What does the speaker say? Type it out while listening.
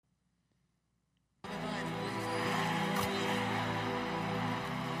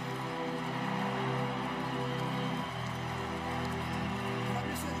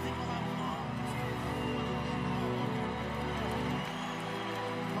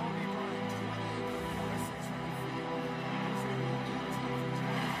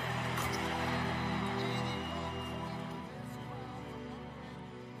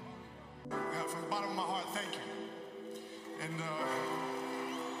bottom of my heart, thank you. And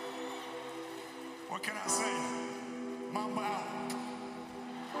what can I say? Mamba out.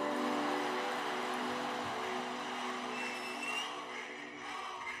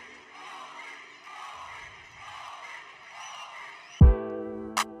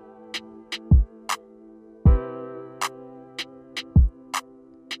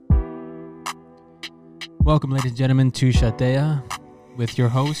 Welcome, ladies and gentlemen, to Shatea with your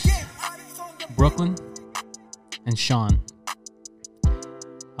hosts, Brooklyn and Sean.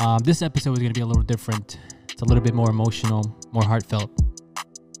 This episode is going to be a little different. It's a little bit more emotional, more heartfelt.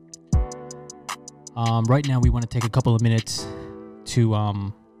 Right now, we want to take a couple of minutes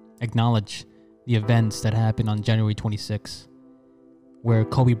to acknowledge the events that happened on January 26th, where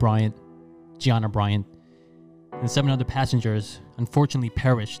Kobe Bryant, Gianna Bryant, and 7 other passengers unfortunately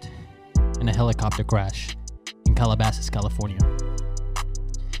perished in a helicopter crash in Calabasas, California.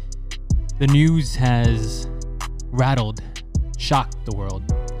 The news has rattled, shocked the world,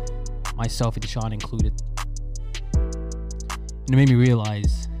 myself and Sean included. And it made me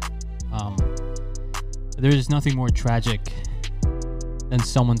realize there is nothing more tragic than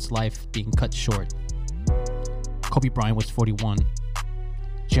someone's life being cut short. Kobe Bryant was 41.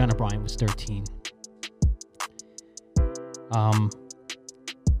 Gianna Bryant was 13.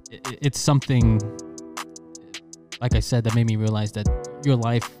 It's something, like I said, that made me realize that your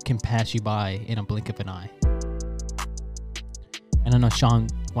life can pass you by in a blink of an eye. And I know Sean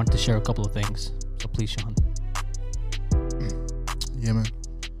wanted to share a couple of things, so please, Sean. Yeah, man.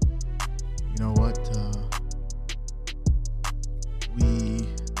 You know what? We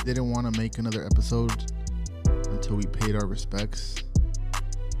didn't want to make another episode until we paid our respects.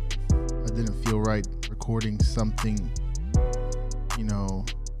 I didn't feel right recording something,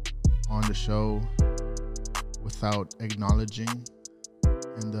 on the show without acknowledging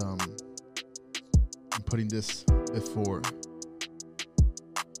and putting this before.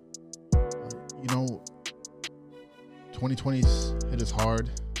 2020's hit us hard.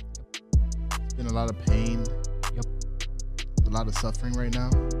 It's been a lot of pain. Yep. A lot of suffering right now.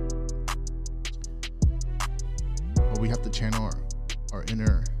 But we have to channel our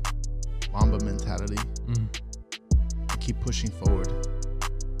inner Mamba mentality and keep pushing forward.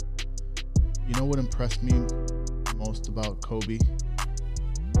 You know what impressed me most about Kobe?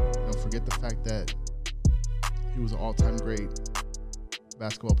 Don't forget the fact that he was an all-time great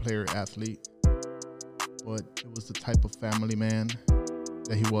basketball player, athlete, but it was the type of family man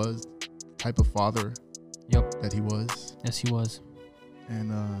that he was, the type of father that he was. Yes, he was.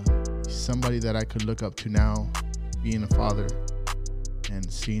 And he's somebody that I could look up to now, being a father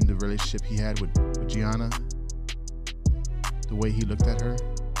and seeing the relationship he had with Gianna. The way he looked at her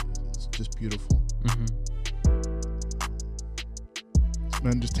is just beautiful.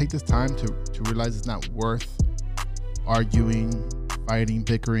 Man, just take this time to realize it's not worth arguing, fighting,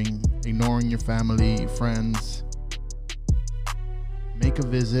 bickering, ignoring your family, friends. Make a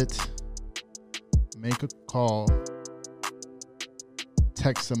visit, make a call,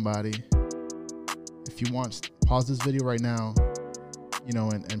 text somebody. If you want, pause this video right now,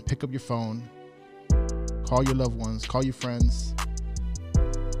 and pick up your phone, call your loved ones, call your friends,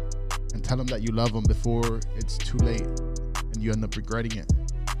 and tell them that you love them before it's too late and you end up regretting it.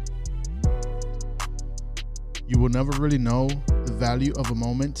 You will never really know the value of a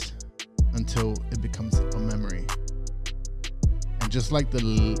moment until it becomes a memory. And just like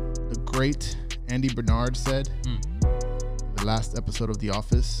the great Andy Bernard said in the last episode of The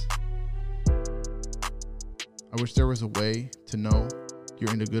Office, I wish there was a way to know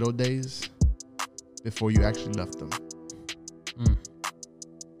you're in the good old days before you actually left them.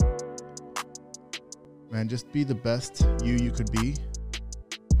 Man, just be the best you could be.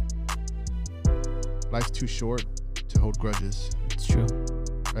 Life's too short to hold grudges. It's true.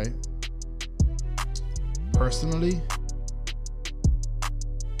 Right? Personally,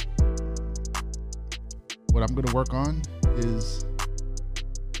 what I'm going to work on is,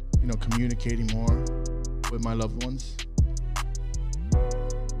 communicating more with my loved ones.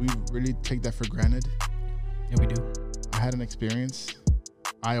 We really take that for granted. Yeah, we do. I had an experience,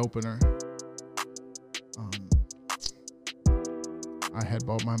 eye-opener. I had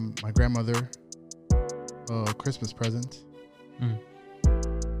bought my grandmother a Christmas present.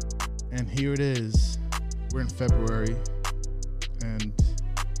 And here it is. We're in February, and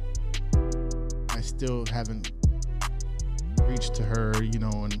I still haven't reached to her,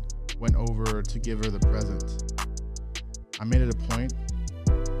 and went over to give her the present. I made it a point,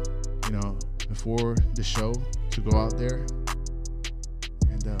 before the show to go out there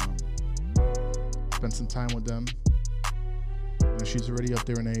and spend some time with them. She's already up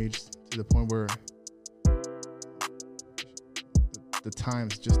there in age, to the point where the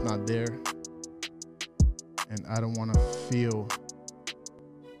time's just not there, and I don't want to feel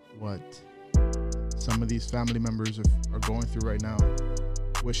what some of these family members are going through right now,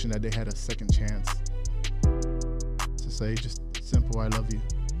 wishing that they had a second chance to say just simple, I love you.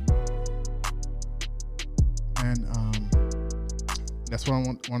 And that's what I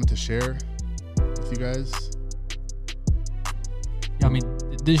wanted to share with you guys. Yeah, I mean,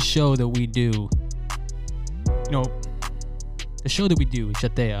 this show that we do, the show that we do,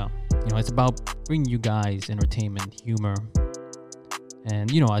 Chatea, it's about bringing you guys entertainment, humor,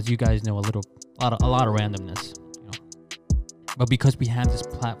 and as you guys know, a lot of randomness. But because we have this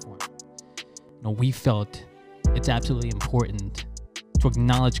platform, we felt it's absolutely important to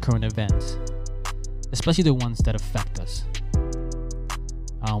acknowledge current events, especially the ones that affect us.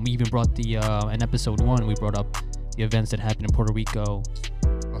 We even brought in episode 1, we brought up the events that happened in Puerto Rico,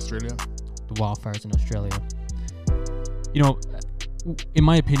 Australia, the wildfires in Australia. In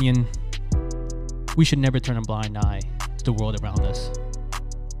my opinion, we should never turn a blind eye to the world around us,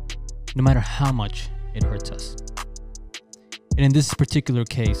 no matter how much it hurts us. And in this particular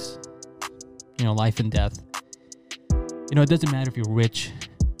case, life and death, it doesn't matter if you're rich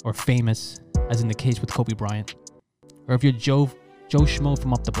or famous, as in the case with Kobe Bryant, or if you're Joe Schmo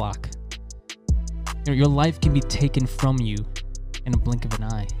from up the block. Your life can be taken from you in a blink of an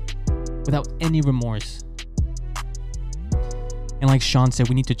eye, without any remorse. And like Sean said,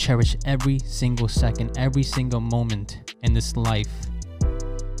 we need to cherish every single second, every single moment in this life,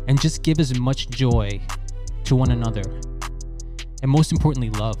 and just give as much joy to one another, and most importantly,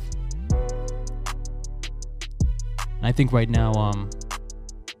 love. And I think right now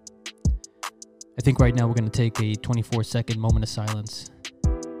we're gonna take a 24-second moment of silence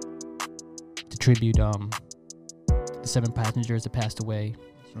to tribute the 7 passengers that passed away.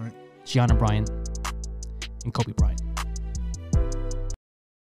 That's right. Gianna Bryant and Kobe Bryant.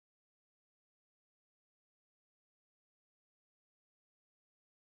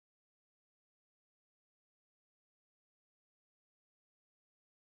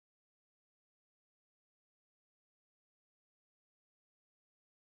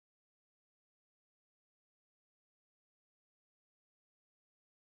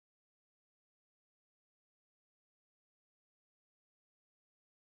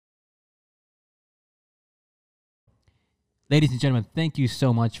 Ladies and gentlemen, thank you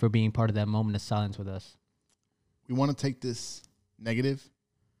so much for being part of that moment of silence with us. We want to take this negative,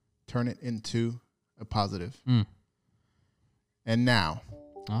 turn it into a positive. And now,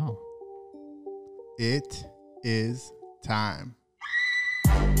 it is time.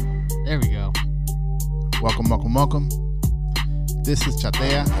 There we go. Welcome, welcome, welcome. This is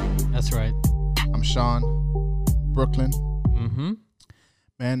Chatea. That's right. I'm Sean, Brooklyn. Mm-hmm.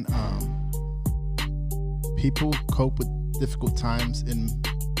 Man, people cope with difficult times in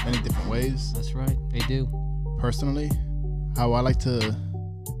many different ways. That's right. They do. Personally, how I like to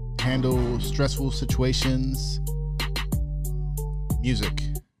handle stressful situations, music.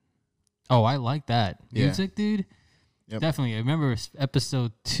 Oh, I like that. Yeah. Music, dude. Yep. Definitely. I remember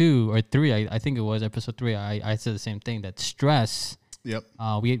episode 2 or 3. I think it was episode 3. I said the same thing. That stress. Yep.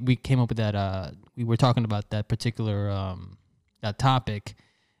 We came up with that. We were talking about that particular that topic,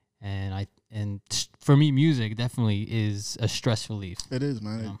 and for me, music definitely is a stress relief. It is,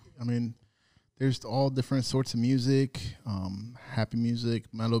 man. I mean, there's all different sorts of music, happy music,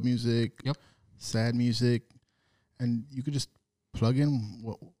 mellow music, Yep. sad music, and you could just plug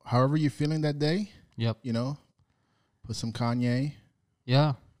in however you're feeling that day. Yep. Put some Kanye,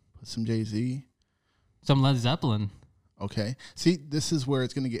 Yeah. put some Jay-Z. Some Led Zeppelin. Okay. See, this is where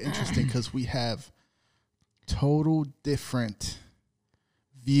it's going to get interesting because we have total different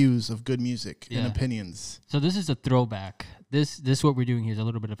views of good music and opinions. So this is a throwback. This what we're doing here is a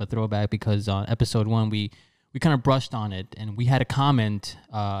little bit of a throwback because on episode 1 we kind of brushed on it, and we had a comment,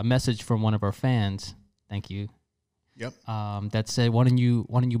 a message from one of our fans. Thank you. Yep. That said, why don't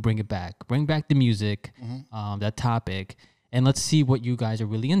you bring it back? Bring back the music, that topic, and let's see what you guys are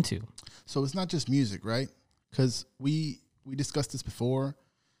really into. So it's not just music, right? Because we discussed this before,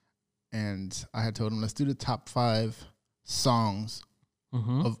 and I had told him, let's do the top 5 songs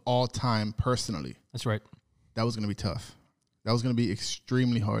of all time personally. That's right. That was going to be tough. That was going to be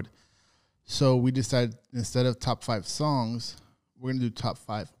extremely hard. So we decided instead of top 5 songs, we're going to do top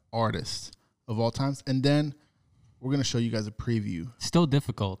 5 artists of all times. And then we're going to show you guys a preview. Still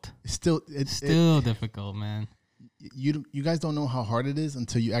difficult. It's still difficult, man. You guys don't know how hard it is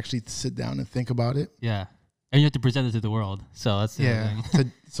until you actually sit down and think about it. Yeah. And you have to present it to the world. So that's the other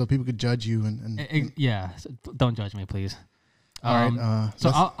thing. So people could judge you and yeah. So don't judge me, please. All right.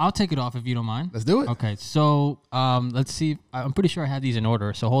 So I'll take it off if you don't mind. Let's do it. Okay. So let's see. I'm pretty sure I have these in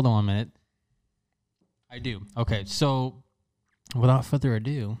order. So hold on 1 minute. I do. Okay. So without further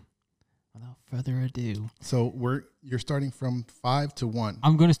ado. So you're starting from 5 to 1.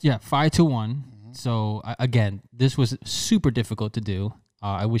 I'm gonna 5 to 1. So again, this was super difficult to do.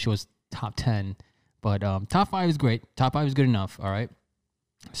 I wish it was top 10, but top 5 is great. Top 5 is good enough. All right.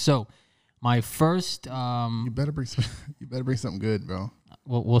 So my first, You better bring something good, bro.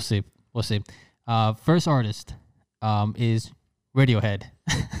 we'll see. First artist is Radiohead.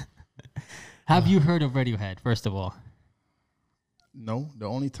 Have you heard of Radiohead? First of all, No, the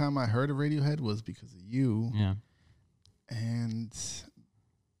only time I heard of Radiohead was because of you. yeah. And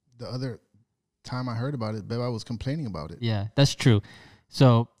the other time I heard about it, babe, I was complaining about it. Yeah, that's true.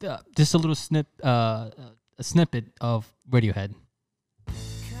 So just a little a snippet of Radiohead.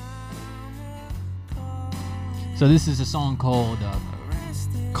 So this is a song called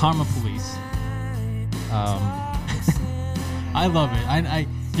Karma Police. I love it.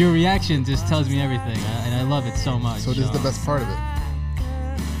 Your reaction just tells me everything, and I love it so much. So this is the best part of it.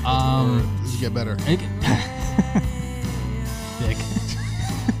 Or does it get better? Dick.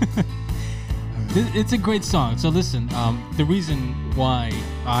 It's a great song. So listen, the reason why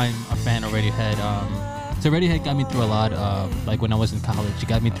I'm a fan of Radiohead, so Radiohead got me through a lot. Like when I was in college, it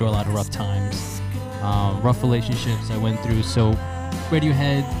got me through a lot of rough times, rough relationships I went through. So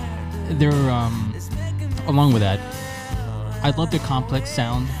Radiohead, they're along with that, I love their complex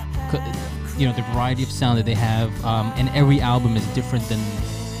sound. You know, the variety of sound that they have, and every album is different than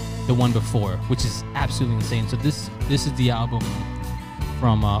the one before, which is absolutely insane. So this is the album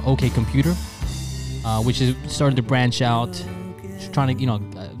from OK Computer, which is starting to branch out, trying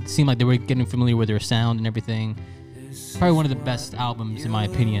to seem like they were getting familiar with their sound and everything. Probably one of the best albums in my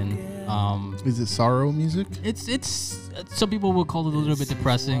opinion. Is it sorrow music? It's some people will call it a little bit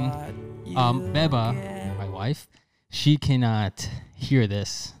depressing. Beba, my wife, she cannot hear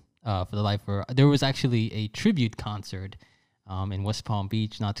this for the life of her. There was actually a tribute concert in West Palm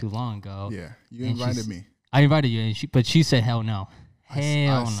Beach not too long ago. Yeah, you invited me. I invited you, but she said hell no.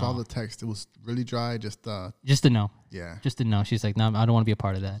 I saw the text. It was really dry. Just a no. Yeah. Just a no. She's like, no, I don't want to be a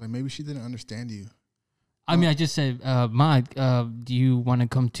part of that. Like maybe she didn't understand you. I mean, I just said, Ma, do you want to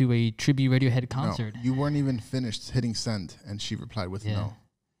come to a tribute Radiohead concert? No, you weren't even finished hitting send, and she replied with no.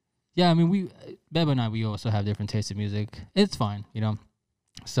 Yeah, I mean, Beba and I, we also have different tastes of music. It's fine,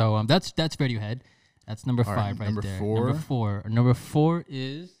 So that's Radiohead. That's number 5 right number there. 4. Number 4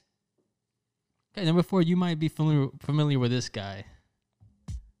 is number 4. You might be familiar with this guy.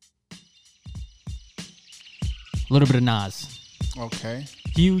 A little bit of Nas. Okay.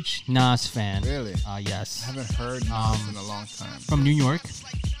 Huge Nas fan. Really? Yes. I haven't heard Nas in a long time. From New York.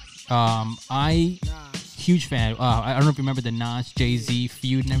 Huge fan. I don't know if you remember the Nas Jay-Z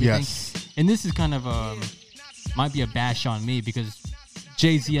feud and everything. Yes. And this is kind of might be a bash on me because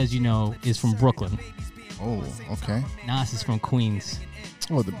Jay-Z, as you know, is from Brooklyn. Oh, okay. Nas is from Queens.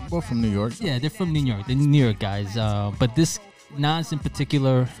 Oh, they're both from New York. Yeah, they're from New York. They're New York guys. But this Nas in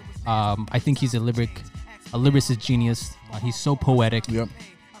particular, I think he's a lyricist genius. He's so poetic. Yep.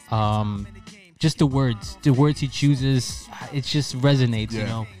 Just the words he chooses, it just resonates.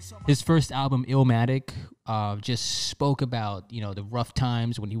 Yeah. His first album, Illmatic, just spoke about the rough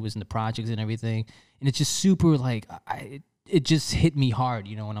times when he was in the projects and everything, and it's just super like it just hit me hard.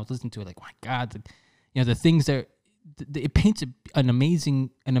 When I was listening to it, like, my God, the things that it paints an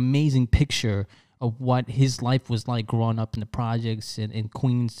amazing picture of what his life was like growing up in the projects in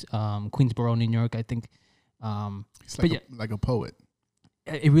Queens, Queensboro, New York, I think. It's like a poet.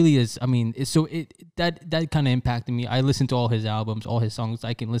 It really is. I mean, that kind of impacted me. I listened to all his albums, all his songs.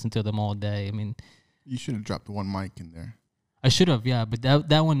 I can listen to them all day. I mean, you should have dropped the one mic in there. I should have, yeah. But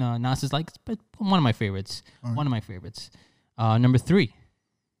that one, Nas is like one of my favorites. Right. One of my favorites. Number 3.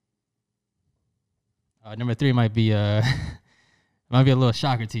 Number 3 might be a little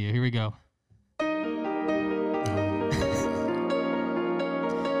shocker to you. Here we go.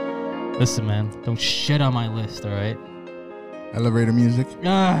 Listen, man, don't shit on my list, all right? Elevator music.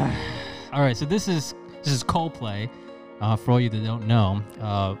 All right, so this is Coldplay. For all you that don't know,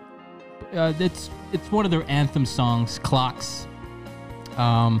 it's one of their anthem songs, Clocks.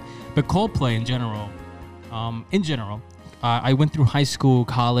 But Coldplay in general, I went through high school,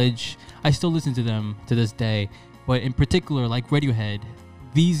 college. I still listen to them to this day. But in particular, like Radiohead,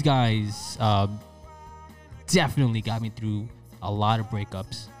 these guys definitely got me through a lot of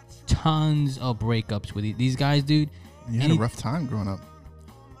breakups. Tons of breakups with these guys, dude. You had a rough time growing up.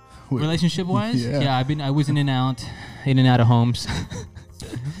 Relationship wise? Yeah. I was in and out of homes.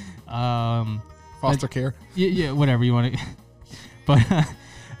 Foster care. Yeah, whatever you want to. But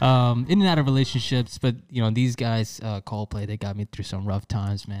in and out of relationships. But you know, these guys, Coldplay, they got me through some rough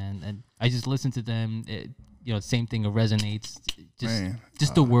times, man. And I just listen to them. You know, same thing. It resonates.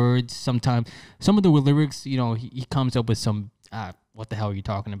 Just the words. Sometimes some of the lyrics, you know, he comes up with some. What the hell are you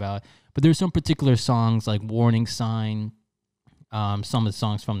talking about? But there's some particular songs like "Warning Sign." Some of the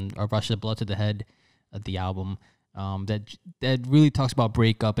songs from "Rush of Blood to the Head," the album. That really talks about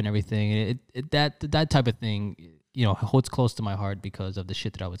breakup and everything. That type of thing, you know, holds close to my heart because of the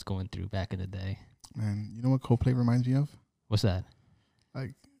shit that I was going through back in the day. Man, you know what Coldplay reminds me of? What's that?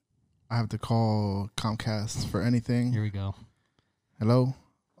 Like, I have to call Comcast for anything. Here we go. Hello?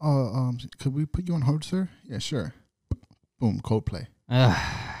 Could we put you on hold, sir? Yeah, sure. Boom, Coldplay.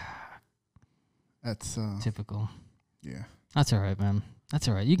 That's typical. Yeah. That's all right, man. That's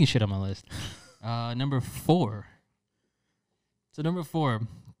all right. You can shit on my list. Number 4. So number 4,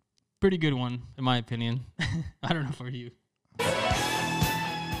 pretty good one in my opinion. I don't know for you.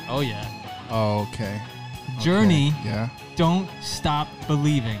 Oh yeah. Oh, okay. Journey. Okay. Yeah. Don't Stop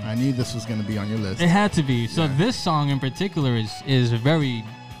Believing. I knew this was gonna be on your list. It had to be. So Yeah. this song in particular is very.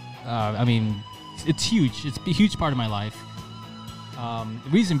 I mean, it's huge. It's a huge part of my life. The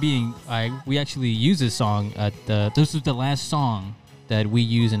reason being, we actually used this song at this was the last song that we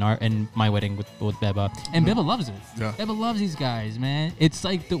use in my wedding with Beba, and Beba loves it. Yeah. Beba loves these guys, man. It's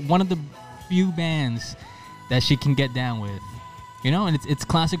like one of the few bands that she can get down with, you know. And it's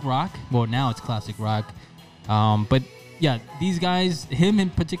classic rock. Well, now it's classic rock, but yeah, these guys, him in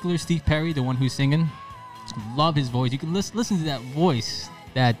particular, Steve Perry, the one who's singing, love his voice. You can listen to that voice,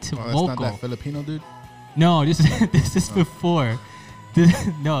 that vocal. That's not that Filipino dude. No, this is before.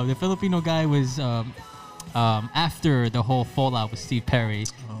 No, the Filipino guy was after the whole fallout with Steve Perry,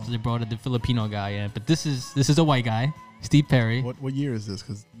 so they brought the Filipino guy in. But this is a white guy, Steve Perry. What year is this?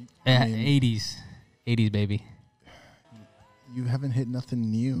 Because 80s baby. You haven't hit nothing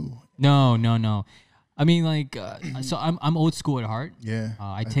new. No. I mean, like, so I'm old school at heart. Yeah.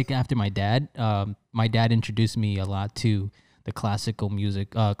 I take after my dad. My dad introduced me a lot to the classical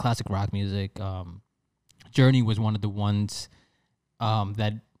music, classic rock music. Journey was one of the ones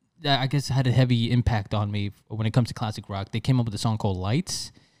that I guess had a heavy impact on me when it comes to classic rock. They came up with a song called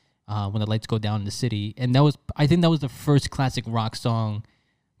Lights, When the Lights Go Down in the City. And I think that was the first classic rock song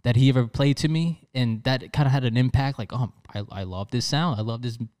that he ever played to me. And that kind of had an impact. Like, oh, I love this sound. I love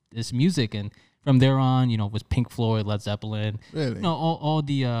this music. And from there on, you know, it was Pink Floyd, Led Zeppelin. Really? You know, all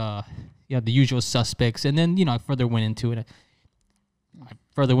the usual suspects. And then, you know, I further went into it.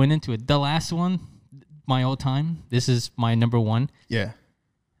 The last one, my all time, this is my number 1. Yeah.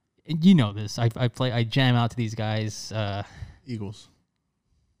 And you know this. I jam out to these guys. Eagles.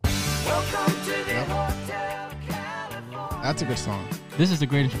 Welcome to the Yep. Hotel California. That's a good song. This is a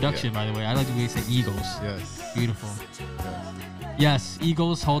great introduction, by the way. I like the way you say Eagles. Yes. Beautiful. Yes. Yes,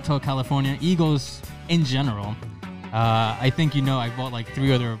 Eagles, Hotel California. Eagles in general. I think you know I bought like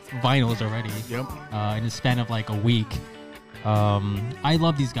 3 other vinyls already. Yep. In the span of like a week. I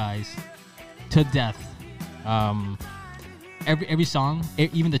love these guys to death. Every song,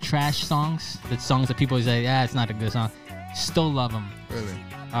 even the trash songs, the songs that people say, it's not a good song, still love them.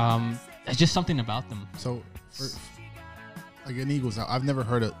 Really. There's just something about them. So, like an Eagles, I've never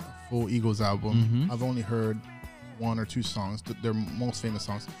heard a full Eagles album. Mhm. I've only heard 1 or 2 songs, their most famous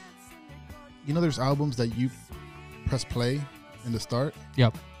songs. You know, there's albums that you press play in the start,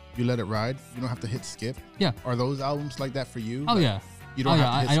 Yep. you let it ride, you don't have to hit skip. Yeah. Are those albums like that for you? Oh Like, yeah. You don't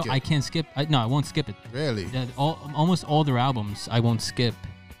have to hit skip. I can't skip. I won't skip it. Really? Yeah, almost all their albums, I won't skip.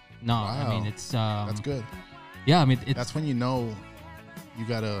 No, I mean Wow. it's That's good. yeah. I mean it's That's when you know you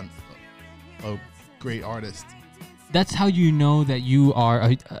got a great artist. that's how you know that you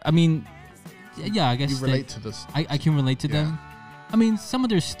are. I mean, yeah. I guess You that relate to this. I can relate to Yeah. them. I mean, some of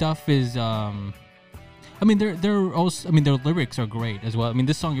their stuff is. I mean, they're also. I mean, their lyrics are great as well. I mean,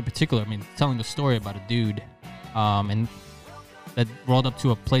 this song in particular. I mean, telling a story about a dude, and that rolled up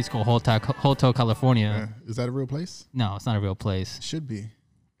to a place called Hotel California. Yeah. Is that a real place? No, it's not a real place. It should be.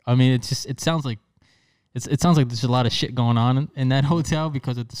 I mean, it sounds like there's a lot of shit going on in that hotel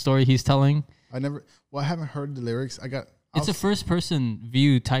because of the story he's telling. I haven't heard the lyrics. It's a first person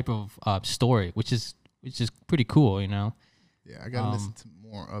view type of story, which is pretty cool, you know. Yeah, I gotta listen to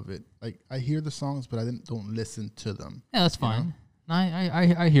more of it. Like, I hear the songs, but I don't listen to them. Yeah, that's fine. No,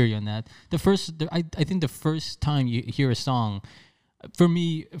 I hear you on that. I think the first time you hear a song, for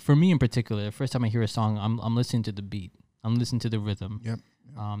me in particular, the first time I hear a song, I'm listening to the beat. I'm listening to the rhythm. Yep.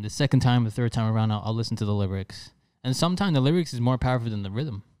 The second time, the third time around, I'll listen to the lyrics. And sometimes the lyrics is more powerful than the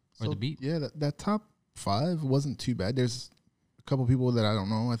rhythm or the beat. Yeah, that top 5 wasn't too bad. There's a couple people that I don't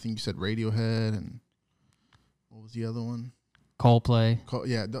know. I think you said Radiohead, and what was the other one? Coldplay.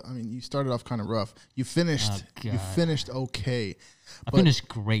 Yeah, I mean, you started off kind of rough. You finished. Oh, You God. finished okay. I But- finished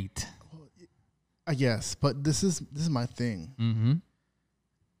great. I guess, but this is my thing. Mm-hmm.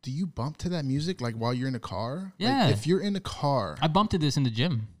 Do you bump to that music like while you're in the car? Yeah. Like, if you're in the car, I bumped to this in the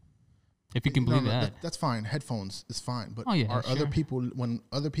gym. If you can believe that. that's fine. Headphones is fine. But Oh, yeah, are other sure. people when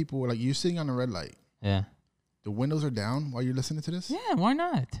other people were like you're sitting on a red light, Yeah. the windows are down while you're listening to this? Yeah, why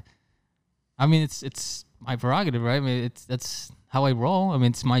not? I mean, it's my prerogative, right? I mean, that's how I roll. I mean,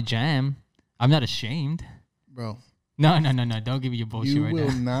 it's my jam. I'm not ashamed. Bro, No. Don't give me your bullshit you right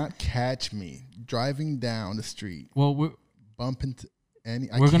will now. not catch me driving down the street Well, we're bumping to any.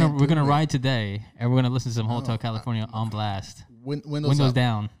 we're gonna can't do it. ride today, and we're gonna listen to some Hotel No, California on blast. Windows Windows up.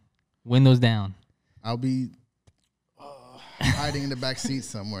 down. Windows down. I'll be hiding in the back seat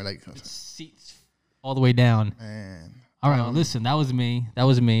somewhere. Like, Seats all the way down. man. All right, well, listen, that was me.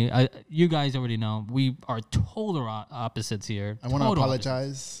 You guys already know we are total opposites here. I want to Total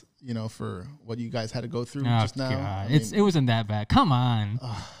apologize, for what you guys had to go through opposites. just now. God. I mean, It wasn't that bad. Come on.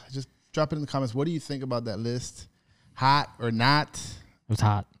 just drop it in the comments. What do you think about that list? Hot or not? It was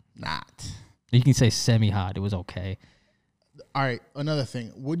hot. Not. You can say semi-hot. It was okay. All right. Another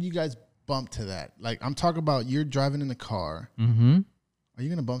thing. Would you guys bump to that? Like, I'm talking about you're driving in the car. Mm-hmm. Are you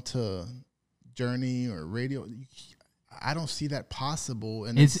going to bump to Journey or radio? I don't see that possible.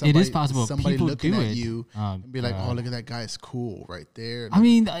 And then It is possible. Somebody People looking do at it. you Oh, and be like, God. oh, look at that guy's cool right there. I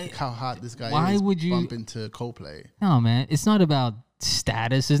mean, look how hot this guy why is. would you- bump into Coldplay? no, man. It's not about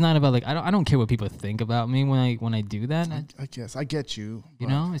status. It's not about like I don't care what people think about me when I do that. I guess I get you. You but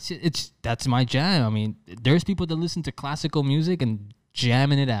know, it's that's my jam. I mean, there's people that listen to classical music and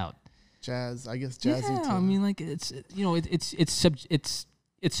jamming it out. jazz. I guess jazzy Yeah, too. I mean, like it's it's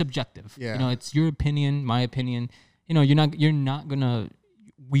subjective. Yeah. You know, it's your opinion, my opinion. You know,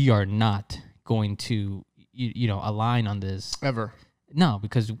 we are not going to align on this. Ever. No,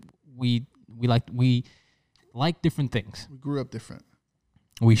 because we like different things. We grew up different.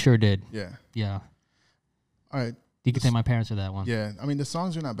 We sure did. Yeah. Yeah. All right. You can thank my parents for that one. Yeah. I mean, the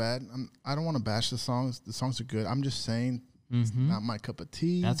songs are not bad. I don't want to bash the songs. The songs are good. I'm just saying it's not my cup of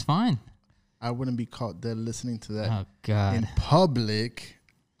tea. That's fine. I wouldn't be caught dead listening to that Oh God. in public.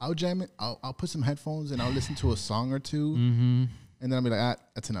 I'll jam it. I'll put some headphones and I'll listen to a song or two, Mm-hmm. and then I'll be like,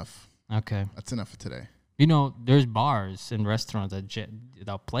 that's enough. Okay. That's enough for today. You know, there's bars and restaurants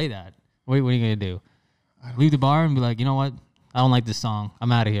that'll play that. What are you gonna do? Leave the bar and be like, you know what? I don't like this song.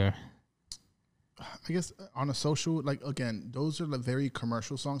 I'm out of here. I guess on a social, like again, those are the very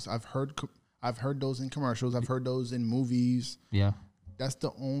commercial songs. I've heard those in commercials. I've heard those in movies. Yeah. That's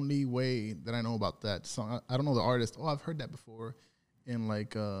the only way that I know about that song. I don't know the artist. Oh, I've heard that before in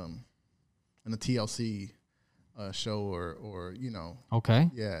like in a TLC show or Okay.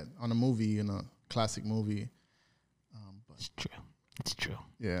 yeah, on a movie, in a classic movie. It's true. It's true.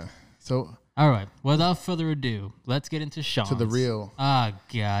 Yeah. So All right. Without further ado, let's get into Sean. to the real, Oh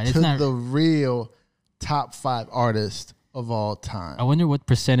God. It's to not. the real top 5 artists of all time. I wonder what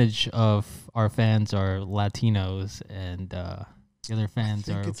percentage of our fans are Latinos and the other I fans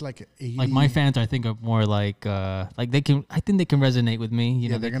think are it's like 80. like my fans. I think are more like they can. I think they can resonate with me. You Yeah,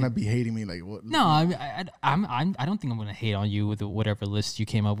 know, they're they gonna can- be hating me. Like what? No, I don't think I'm gonna hate on you with whatever list you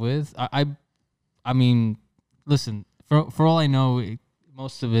came up with. I mean, listen. For all I know,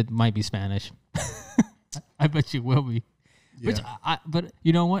 most of it might be Spanish. I bet you will be. Which Yeah. but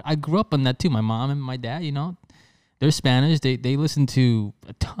you know what? I grew up on that too. My mom and my dad, they're Spanish. They listened to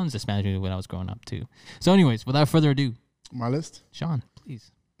tons of Spanish music when I was growing up too. So, anyways, without further ado, My list. Sean,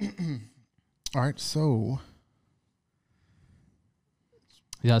 please. All right, so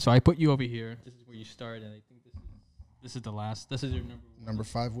Yeah. So I put you over here. This is where you start, and I think this is the last. This is your number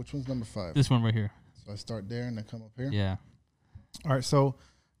 5. Which one's number 5? This one right here. So I start there and then come up here. Yeah. All right, so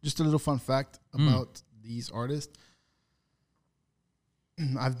just a little fun fact about these artists.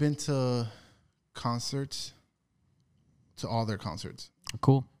 I've been to concerts, to all their concerts.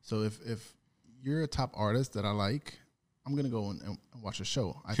 Cool. So if you're a top artist that I like, I'm gonna go and watch a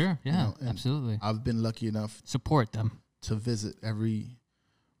show. Sure. Yeah. and Absolutely. I've been lucky enough Support them. to visit every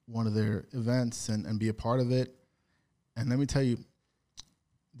one of their events and be a part of it. And let me tell you,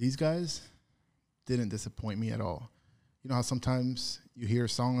 these guys didn't disappoint me at all. You know how sometimes you hear a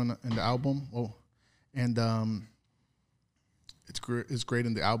song in the album, and it's great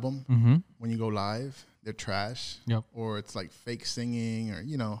in the album. Mm-hmm. When you go live, they're trash. Yep. Or it's like fake singing, or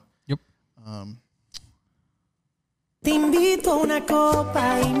Yep. Te invito a una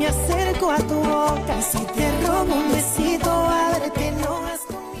copa y me acerco a tu boca. Si te robo un besito, ábrete, no vas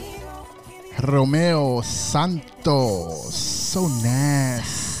conmigo. Romeo Santos, so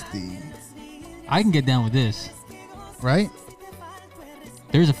nasty, I can get down with this. right?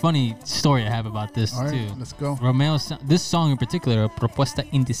 There's a funny story I have about this All right, too. let's go. Romeo, this song in particular, Propuesta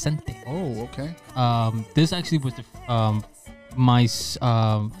Indecente. Oh, okay. This actually was my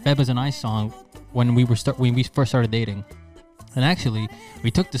Bebas and I song when we first started dating. And actually,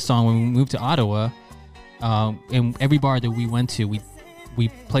 we took the song when we moved to Ottawa. In every bar that we went to, we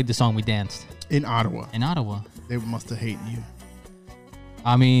played the song. We danced In Ottawa, in Ottawa. they must have hated you.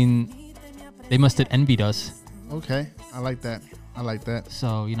 I mean, they must have envied us. Okay, I like that. I like that.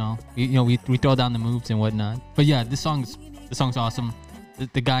 So we throw down the moves and whatnot. But yeah, the song's awesome.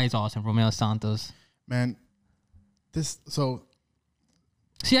 The guy is awesome, Romeo Santos. Man,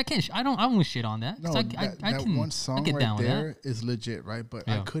 See, I don't shit on that. no, So that I can one song I get right down with there that. is legit, right? But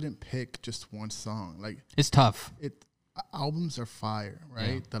I Yeah. couldn't pick just one song. Like It's tough. albums are fire,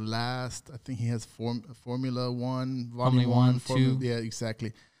 right? Yeah. The last, I think he has Formula One, Formula Volume One, Formula, 2. yeah,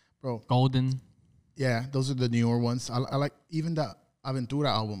 exactly, bro. Golden. Yeah, those are the newer ones. I like even the Aventura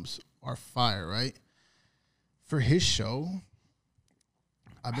albums are fire, right? For his show,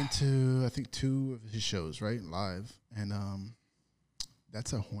 I've been to I think 2 of his shows, right, live, and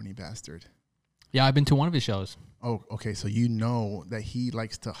that's a horny bastard. Yeah, I've been to one of his shows. Oh, okay, so you know that he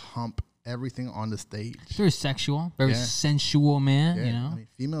likes to hump everything on the stage. Very sexual, very Yeah. sensual man. Yeah, You know, I mean,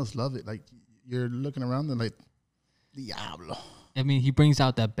 females love it. Like you're looking around and like, Diablo he brings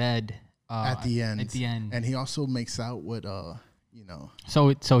out that bed at the end. At the end, and he also makes out with so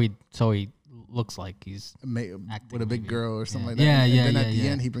he looks like he's with a big maybe. girl or something Yeah. like that. Yeah, and yeah, then yeah, at the yeah.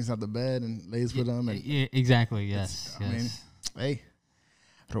 end, he brings out the bed and lays with him. And yeah, exactly. Yes, I yes. mean, hey,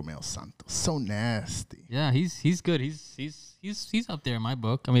 Romeo Santos, so nasty, Yeah, he's good. He's up there in my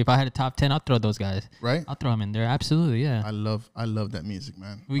book. I mean, if I had a top 10, I'll throw those guys. right? I'll throw him in there. Absolutely, yeah. I love that music,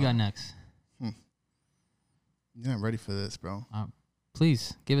 man. Who we got next? You're not ready for this, bro.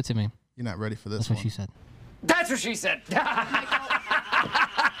 Please give it to me. You're not ready for this That's one. what she said. That's what she said.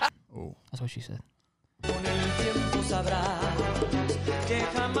 Oh, That's what she said. Con el tiempo sabrás que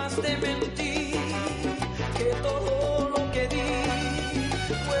jamás te mentí, que todo lo que di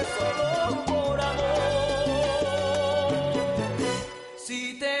fue solo por amor.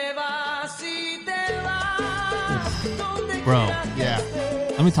 Si te vas, ¿dónde Bro, yeah,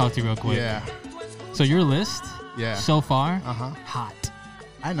 let me talk to you real quick. yeah, So your list, yeah. so far, Hot.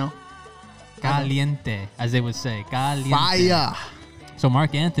 I I know. caliente, as they would say, caliente. Fire. So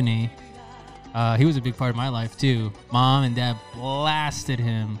Mark Anthony, he was a big part of my life too. Mom and dad blasted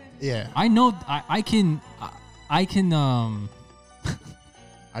him. Yeah. I know. I can.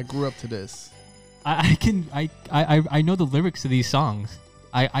 I grew up to this. I can. I know the lyrics to these songs.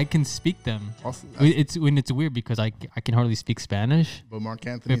 I can speak them. Also, It's weird because I can hardly speak Spanish. but Mark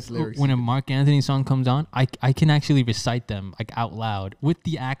Anthony's lyrics. When a Mark Anthony song comes on, I can actually recite them like out loud with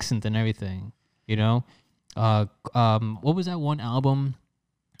the accent and everything. You know, what was that one album?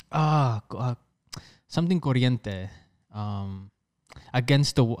 Something corriente.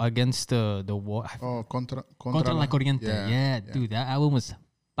 Against the war. Oh, contra La Corriente. Yeah, dude, that album was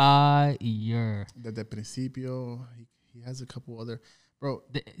fire. Desde principio, he has a couple other. Bro,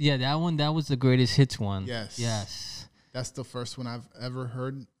 That was the greatest hits one. Yes. that's the first one I've ever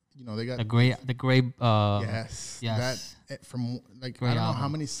heard. You know, they got The gray. yes. yes. That from like Great I don't know how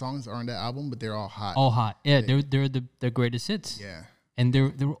album. many songs are on that album, but they're all hot. All hot. Yeah, they're the greatest hits. Yeah. And they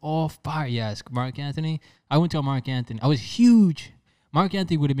were all fire. Yes, Mark Anthony. I went to a Mark Anthony. I was huge. Mark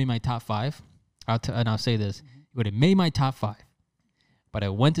Anthony would have made my top 5. And I'll say this: he would have made my top 5. But I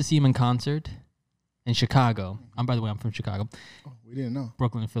went to see him in concert in Chicago. By the way, I'm from Chicago, Oh, we didn't know.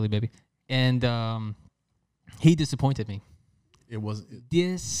 Brooklyn, Philly, baby. And he disappointed me. It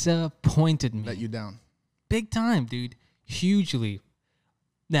Disappointed me. let you down. Big time, dude. Hugely.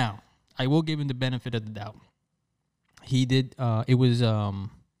 Now, I will give him the benefit of the doubt. He did. It was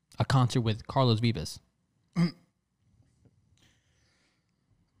a concert with Carlos Vivas.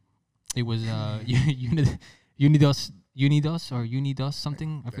 It was Unidos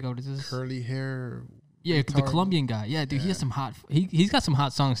something. I forgot what it is. Curly hair. Yeah, the retard. Colombian guy. Yeah, dude, he has Yeah. some hot. He's got some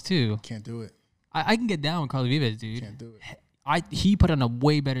hot songs too. Can't do it. I can get down with Carlos Vivas, dude. Can't do it. He put on a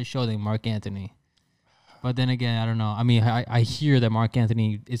way better show than Mark Anthony. But then again, I don't know. I mean, I hear that Mark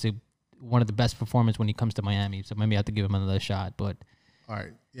Anthony is one of the best performers when he comes to Miami, so maybe I have to give him another shot. But All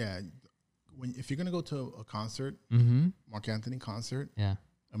right. Yeah. If you're gonna go to a concert, Mark Anthony concert, yeah,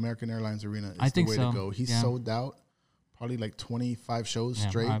 American Airlines Arena is I think the way so. to go. He's Yeah. sold out, probably like 25 shows yeah,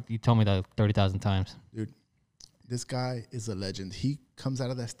 straight. you told me that 30,000 times. Dude, this guy is a legend. He comes out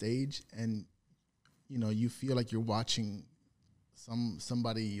of that stage and you feel like you're watching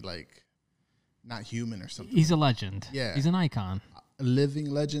somebody like not human or something. He's a legend. Yeah. He's an icon. A living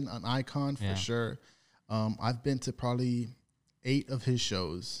legend, an icon for Yeah. sure. I've been to probably 8 of his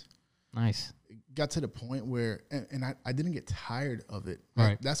shows. Nice. It got to the point where, and I didn't get tired of it.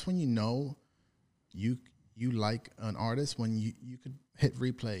 Right. That's when you know you like an artist, when you could hit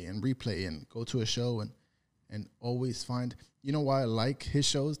replay and go to a show and always find. You know why I like his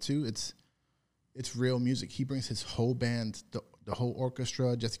shows too? It's real music. He brings his whole band, the whole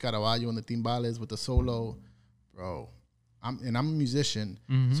orchestra, Jesse Caraballo and the timbales with the solo, bro. I'm a musician,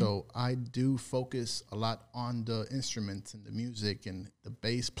 so I do focus a lot on the instruments and the music and the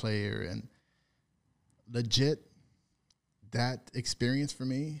bass player, and legit, that experience for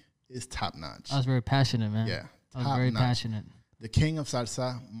me is top notch. I was very passionate, man. Yeah, I was very passionate. The king of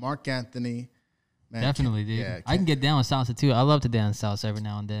salsa, Mark Anthony. Man, Definitely, dude. Yeah, I can get down with salsa too. I love to dance salsa every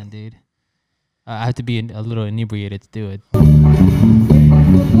now and then, dude. I have to be a little inebriated to do it.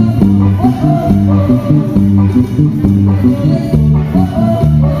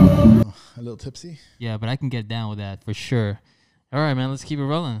 a little tipsy. Yeah, but I can get down with that for sure. All right, man. Let's keep it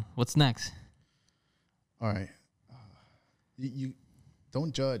rolling. What's next? All right, you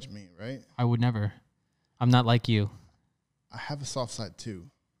don't judge me, right? I would never. I'm not like you. I have a soft side too.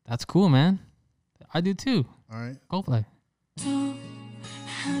 That's cool, man. I do too. All right. Go play. Tú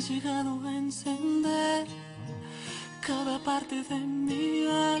has llegado a encender cada parte de mi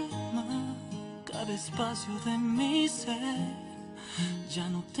alma, cada espacio de mi ser. Ya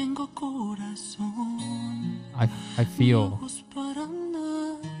no tengo corazón. I feel Ojos para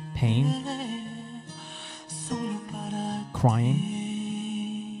nadie, pain, solo para crying.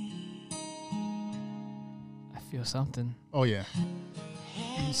 ti. I feel something. Oh yeah.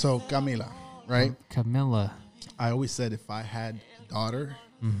 So Camila, right? Camilla. I always said if I had a daughter,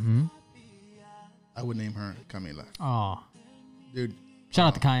 Mm-hmm. I would name her Camila. Oh, Dude, shout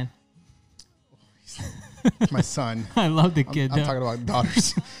out to Kyan. it's my son. I love the I'm, kid. I'm though. talking about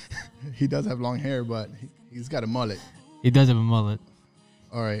daughters. He does have long hair, but he's got a mullet. He does have a mullet.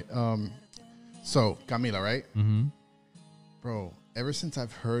 All right. So Camila, right? Mm-hmm. Bro, ever since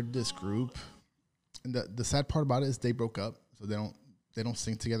I've heard this group, and the sad part about it is they broke up, so they don't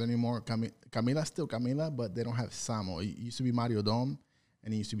sing together anymore. Camila's still Camila, but they don't have Samo. It used to be Mario Dom,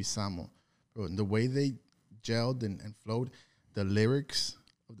 and it used to be Samo. Bro, and the way they gelled and flowed, the lyrics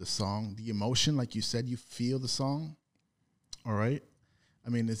of the song, the emotion, like you said, you feel the song. All right. I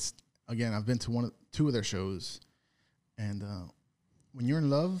mean, it's, again, I've been to two of their shows, and when you're in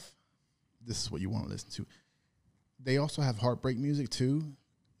love, this is what you want to listen to. They also have heartbreak music too.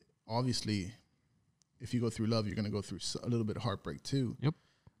 Obviously, if you go through love, you're going to go through a little bit of heartbreak too. Yep.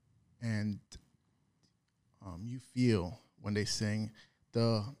 And you feel when they sing,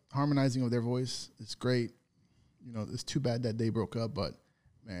 the harmonizing of their voice is great. You know, it's too bad that they broke up, but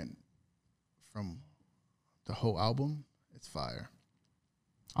man, from the whole album, it's fire.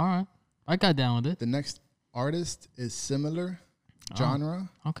 All right. I got down with it. The next artist is similar genre,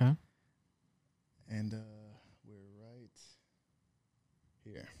 Okay. and we're right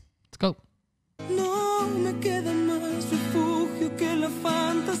here. Let's go. No me queda más refugio que la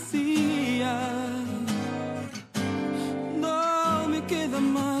fantasía. No me queda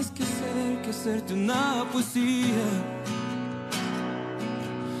más que hacerte una poesía.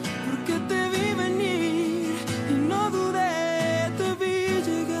 Porque te vi venir y no dudé, te vi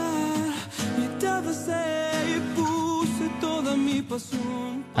llegar y te abracé y puse toda mi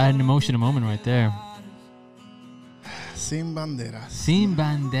pasión. I had an emotional moment right there. Sin Banderas. Sin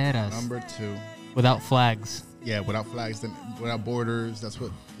banderas. Number 2. Without flags. Yeah, without flags, without borders. That's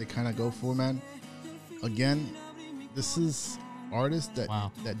what they kind of go for, man. Again, this is artists that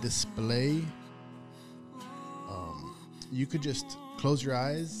Wow. that display. You could just close your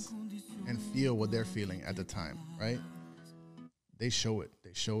eyes and feel what they're feeling at the time, right? They show it.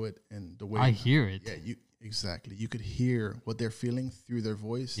 They show it in the way. I hear it. Yeah, exactly. You could hear what they're feeling through their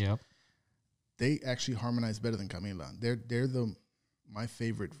voice. Yep. They actually harmonize better than Camila. They're my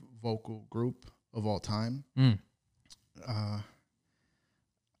favorite vocal group of all time. Mm. I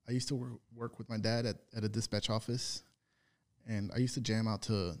used to work with my dad at a dispatch office, and I used to jam out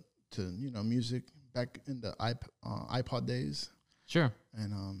to music back in the iPod days. Sure.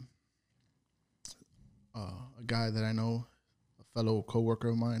 And a guy that I know, a fellow coworker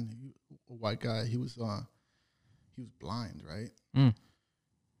of mine, a white guy, he was blind, right? Mm.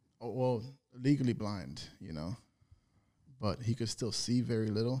 Oh, well, legally blind, but he could still see very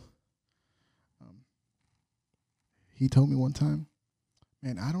little. He told me one time,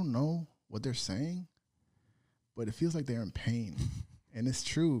 man, I don't know what they're saying, but it feels like they're in pain. And it's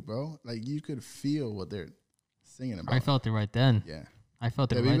true, bro. Like, you could feel what they're singing about. I felt it right then. Yeah. I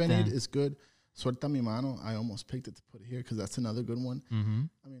felt it Baby right Venid then. is good. Suelta mi mano, I almost picked it to put it here because that's another good one. Mm-hmm.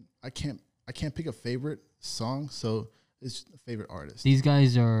 I mean, I can't pick a favorite song, so his favorite artist. These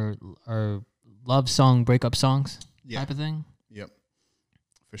guys are love song breakup songs Yeah. type of thing. Yep,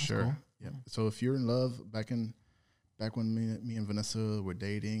 for sure. cool. Yep. So if you're in love, back when me and Vanessa were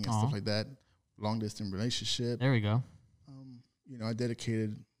dating and Aw. stuff like that, long distance relationship. There we go. You know, I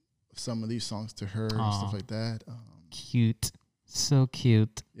dedicated some of these songs to her and Aw. stuff like that. Cute, so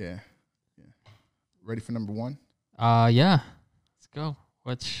cute. Yeah. Ready for number 1? Yeah. Let's go.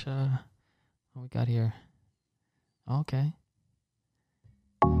 What we got here? Okay.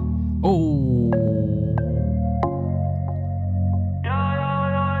 Oh.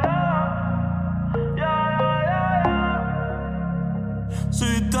 Si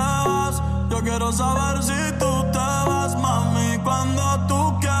te vas, yo quiero saber si tú te vas, mami, cuando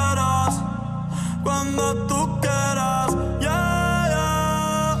tú quieras, yeah,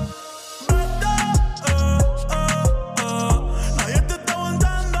 yeah. Nadie te está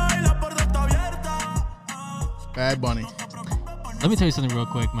aguantando y la puerta está abierta. Bad Bunny. Let me tell you something real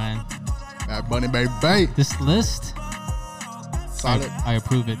quick, man. Bad Bunny, baby. This list, Solid. I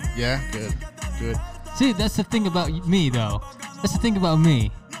approve it. Yeah, good. See, that's the thing about me, though. That's the thing about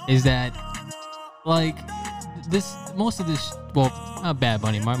me is that, like, most of this, well, not Bad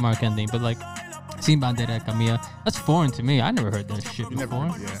Bunny, Mark Anthony, but like, Sin Bandera Camilla, that's foreign to me. I never heard that shit You before.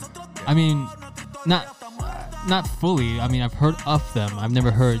 never, yeah. I mean, not fully. I mean, I've heard of them. I've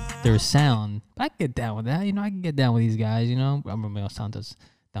never heard their sound. I can get down with that. You know, I can get down with these guys. You know, Romeo Santos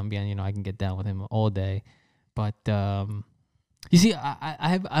también. You know, I can get down with him all day. But you see,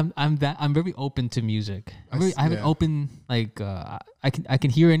 I'm very open to music. I have an yeah. open, like, I can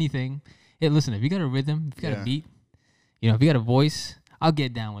hear anything. Hey, listen, if you got a rhythm, if you got Yeah. a beat, you know, if you got a voice, I'll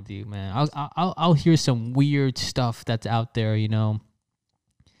get down with you, man. I'll hear some weird stuff that's out there, you know.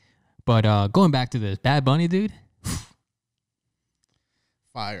 But going back to this, Bad Bunny, dude,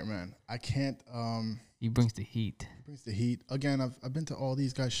 Fire, man. I can't. he brings the heat. Brings the heat. Again, I've been to all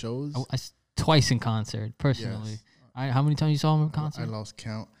these guys' shows. Twice in concert, personally. Yes. How many times you saw him in concert? I lost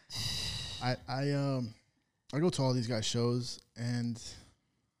count. I go to all these guys' shows, and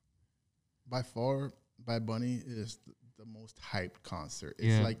by far, Bad Bunny is the most hyped concert.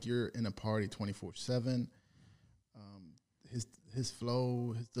 It's Yeah. like you're in a party 24/7. His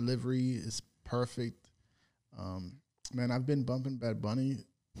flow, his delivery is perfect. Man, I've been bumping Bad Bunny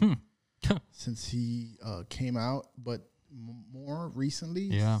since he came out, but more recently,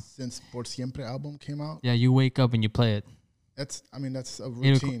 Yeah. since Por Siempre album came out. Yeah, you wake up and you play it. That's a 8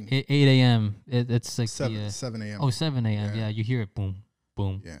 routine. a.m. It's like 7 a.m. 7 a.m. Yeah. Yeah, you hear it. Boom,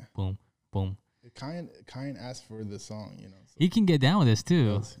 boom, Yeah. boom, boom. Kyan asked for the song, you know. So He can get down with this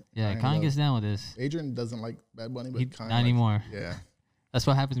too. does. Yeah, Kyan Kanye does. gets down with this. Adrian doesn't like Bad Bunny, but He- Kyan not anymore. Yeah. That's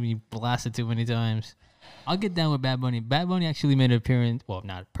what happens when you blast it too many times. I'll get down with Bad Bunny. Bad Bunny actually made an appearance. Well,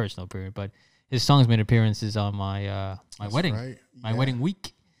 not a personal appearance, but his songs made appearances on my That's wedding. right. My Yeah. wedding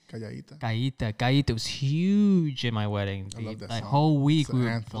week. Calladita. Caíta was huge in my wedding. I love that Like song. whole week It's we an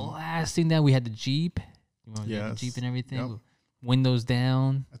were anthem. blasting that. We had the Jeep. You know, the Yes. Jeep and everything. Yep. Windows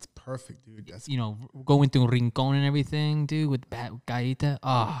down. That's perfect, dude. That's You know, going through Rincon and everything, dude, with Caíta.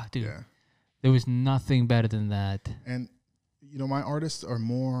 Ah, dude. yeah. There was nothing better than that. And you know, my artists are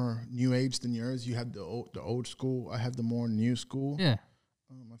more new age than yours. You have the old school. I have the more new school. Yeah.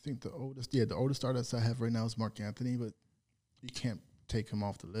 I think the oldest artist I have right now is Mark Anthony, but you can't take him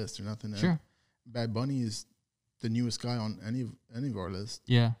off the list or nothing. Sure. Bad Bunny is the newest guy on any of our list.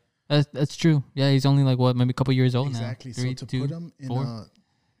 Yeah. That's true. Yeah, he's only like what, maybe a couple years old Exactly. now. 3, so to 2, put him in 4.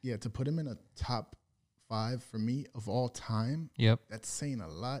 to put him in a top 5 for me of all time, Yep. that's saying a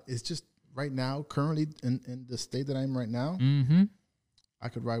lot. It's just right now, currently in the state that I'm right now, Mm-hmm. I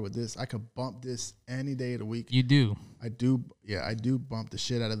could ride with this. I could bump this any day of the week. You do. I do bump the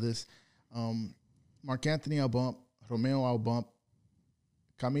shit out of this. Mark Anthony, I'll bump. Romeo, I'll bump.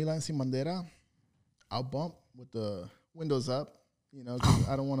 Camila and Sin Bandera, I'll bump with the windows up. You know, 'cause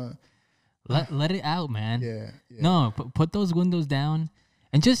I don't want to. Let it out, man. Yeah. No, put those windows down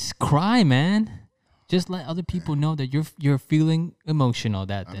and just cry, man. Just let other people know that you're feeling emotional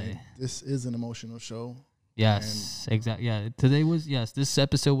that I day. mean, this is an emotional show. Yes, exactly. Yeah, this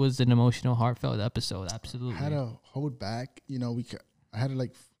episode was an emotional, heartfelt episode. Absolutely. I had to hold back. You know, I had to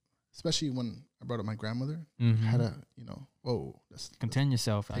like, especially when I brought up my grandmother. Mhm. I had to, whoa, let's Contain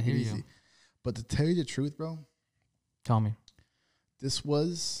yourself. I take hear it you. easy. But to tell you the truth, bro, Tell me. this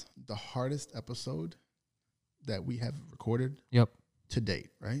was the hardest episode that we have recorded Yep. to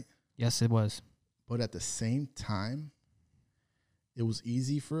date, right? Yes, it was. But at the same time, it was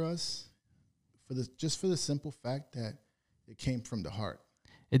easy for us for the simple fact that it came from the heart.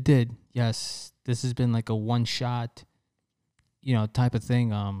 It did. Yes. This has been like a one shot, type of thing.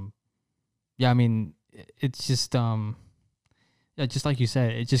 Yeah, I mean, it's just Yeah, just like you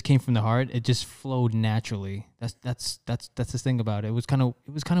said, it just came from the heart. It just flowed naturally. That's the thing about it. It was kind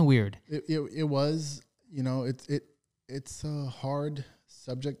of weird. It was, you know, it's a hard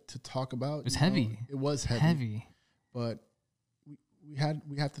subject to talk about. It's you know. heavy. It was heavy. But we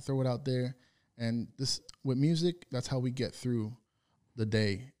have to throw it out there. And this with music, that's how we get through the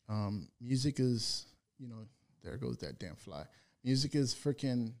day. Music is, you know, there goes that damn fly. Music is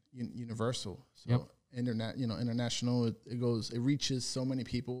freaking universal. So Yep. International. It reaches so many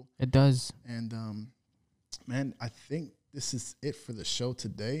people. It does. And man, I think this is it for the show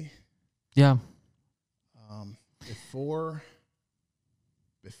today. Yeah.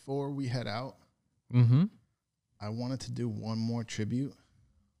 Before we head out, Mm-hmm. I wanted to do one more tribute.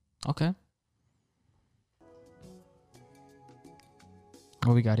 Okay.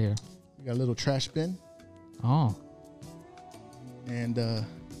 What we got here? We got a little trash bin, Oh. and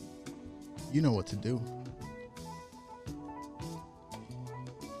you know what to do.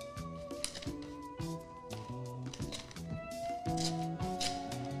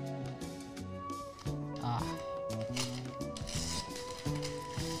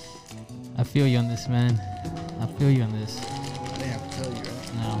 I feel you on this, man. I feel you on this. I didn't have to tell you,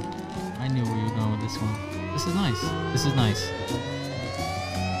 right? No, I knew where you were going with this one. This is nice.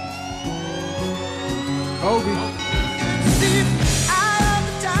 Kobe.